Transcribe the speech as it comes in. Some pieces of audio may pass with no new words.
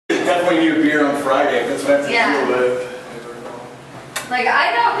definitely need a beer on Friday. That's what I have to deal with. Like,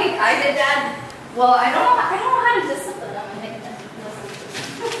 I don't think I did that. Well, I don't know how to discipline them.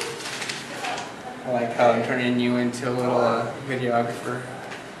 I like how I'm turning you into a little videographer.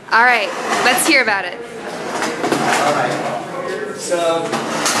 All right, let's hear about it. All right. So,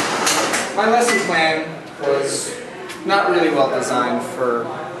 my lesson plan was not really well designed for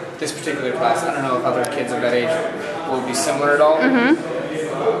this particular class. I don't know if other kids of that age will be similar at all,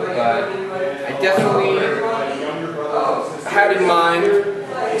 but I definitely had in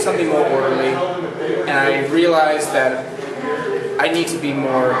mind something more orderly, and I realized that I need to be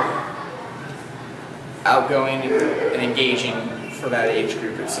more outgoing and engaging for that age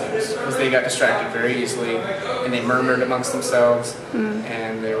group, it seems, because they got distracted very easily, and they murmured amongst themselves,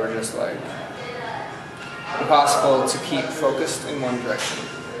 and they were just like impossible to keep focused in one direction.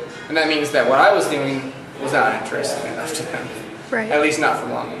 And that means that what I was doing was not interesting enough to them, at least not for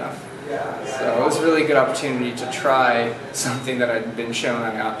long enough. So it was a really good opportunity to try something that I'd been shown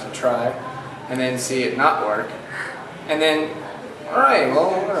I ought to try, and then see it not work, and then, all right,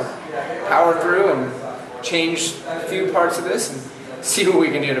 well, I'm gonna power through and change a few parts of this and see what we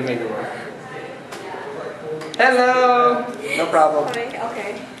can do to make it work. Hello! No problem.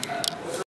 Okay.